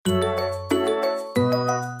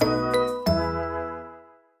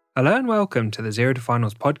Hello and welcome to the Zero to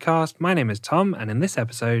Finals podcast. My name is Tom, and in this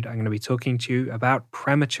episode, I'm going to be talking to you about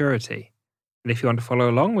prematurity. And if you want to follow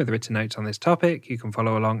along with written notes on this topic, you can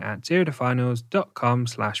follow along at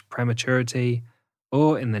zerotofinals.com/prematurity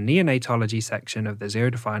or in the neonatology section of the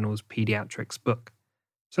Zero to Finals pediatrics book.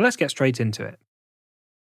 So let's get straight into it.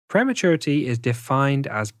 Prematurity is defined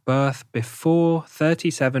as birth before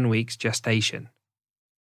 37 weeks gestation.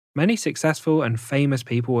 Many successful and famous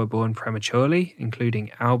people were born prematurely,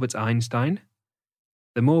 including Albert Einstein.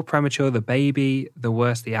 The more premature the baby, the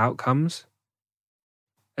worse the outcomes.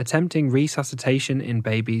 Attempting resuscitation in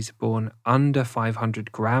babies born under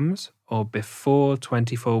 500 grams or before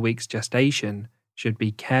 24 weeks gestation should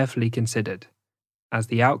be carefully considered, as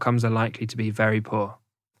the outcomes are likely to be very poor.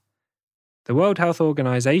 The World Health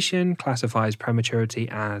Organization classifies prematurity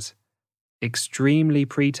as extremely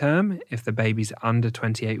preterm if the baby's under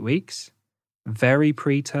 28 weeks, very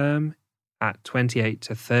preterm at 28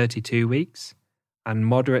 to 32 weeks, and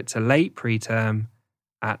moderate to late preterm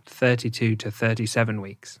at 32 to 37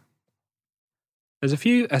 weeks. There's a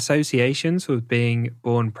few associations with being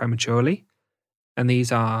born prematurely, and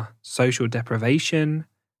these are social deprivation,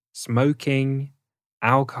 smoking,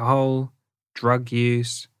 alcohol, drug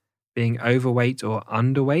use, being overweight or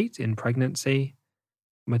underweight in pregnancy,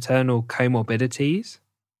 maternal comorbidities,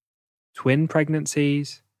 twin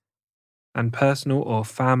pregnancies, and personal or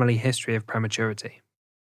family history of prematurity.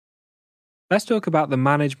 Let's talk about the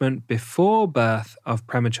management before birth of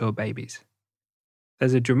premature babies.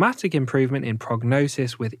 There's a dramatic improvement in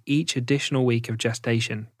prognosis with each additional week of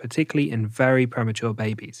gestation, particularly in very premature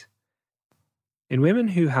babies. In women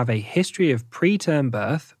who have a history of preterm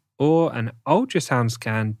birth or an ultrasound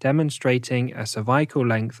scan demonstrating a cervical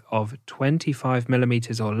length of 25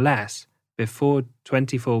 millimeters or less before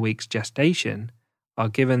 24 weeks gestation, are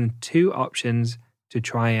given two options to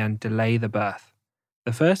try and delay the birth.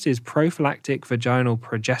 The first is prophylactic vaginal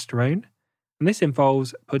progesterone, and this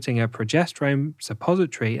involves putting a progesterone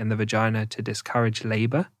suppository in the vagina to discourage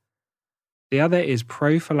labor. The other is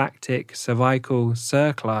prophylactic cervical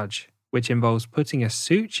cerclage, which involves putting a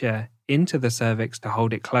suture into the cervix to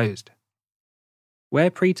hold it closed.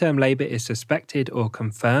 Where preterm labor is suspected or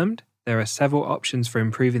confirmed, there are several options for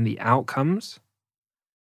improving the outcomes.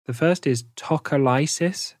 The first is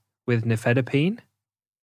tocolysis with nifedipine.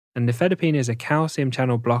 And nifedipine is a calcium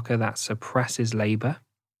channel blocker that suppresses labor.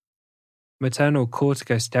 Maternal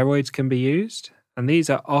corticosteroids can be used, and these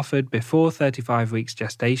are offered before 35 weeks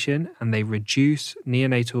gestation, and they reduce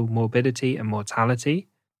neonatal morbidity and mortality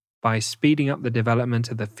by speeding up the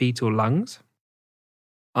development of the fetal lungs.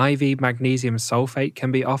 IV magnesium sulfate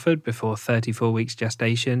can be offered before 34 weeks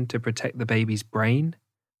gestation to protect the baby's brain,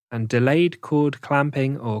 and delayed cord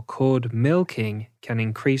clamping or cord milking can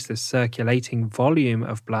increase the circulating volume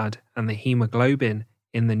of blood and the hemoglobin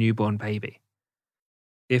in the newborn baby.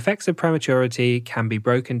 The effects of prematurity can be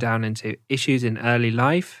broken down into issues in early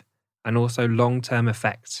life and also long-term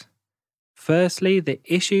effects. Firstly, the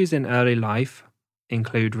issues in early life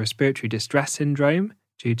include respiratory distress syndrome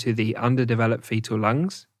due to the underdeveloped fetal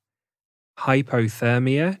lungs,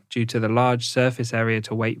 hypothermia due to the large surface area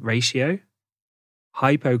to weight ratio,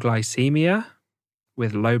 hypoglycemia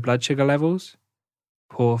with low blood sugar levels,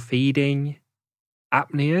 poor feeding,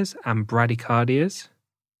 apneas and bradycardias,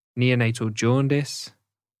 neonatal jaundice,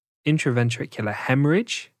 intraventricular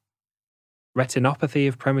hemorrhage, retinopathy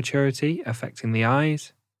of prematurity affecting the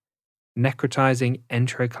eyes, necrotizing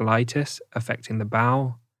enterocolitis affecting the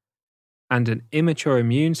bowel, and an immature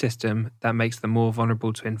immune system that makes them more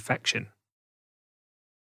vulnerable to infection.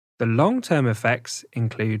 The long-term effects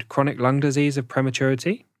include chronic lung disease of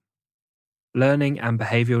prematurity, learning and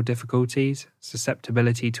behavioral difficulties,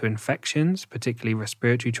 susceptibility to infections, particularly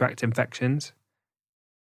respiratory tract infections,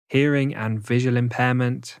 hearing and visual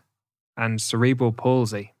impairment, and cerebral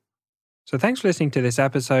palsy. So thanks for listening to this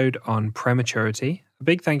episode on prematurity. A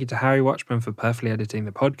big thank you to Harry Watchman for perfectly editing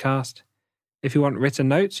the podcast. If you want written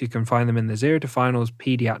notes, you can find them in the Zero to Finals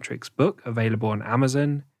pediatrics book available on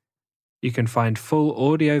Amazon. You can find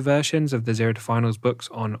full audio versions of the Zero to Finals books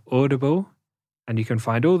on Audible. And you can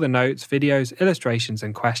find all the notes, videos, illustrations,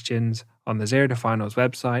 and questions on the Zero to Finals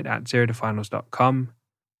website at zerotofinals.com.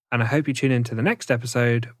 And I hope you tune in to the next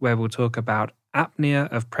episode where we'll talk about apnea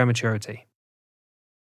of prematurity.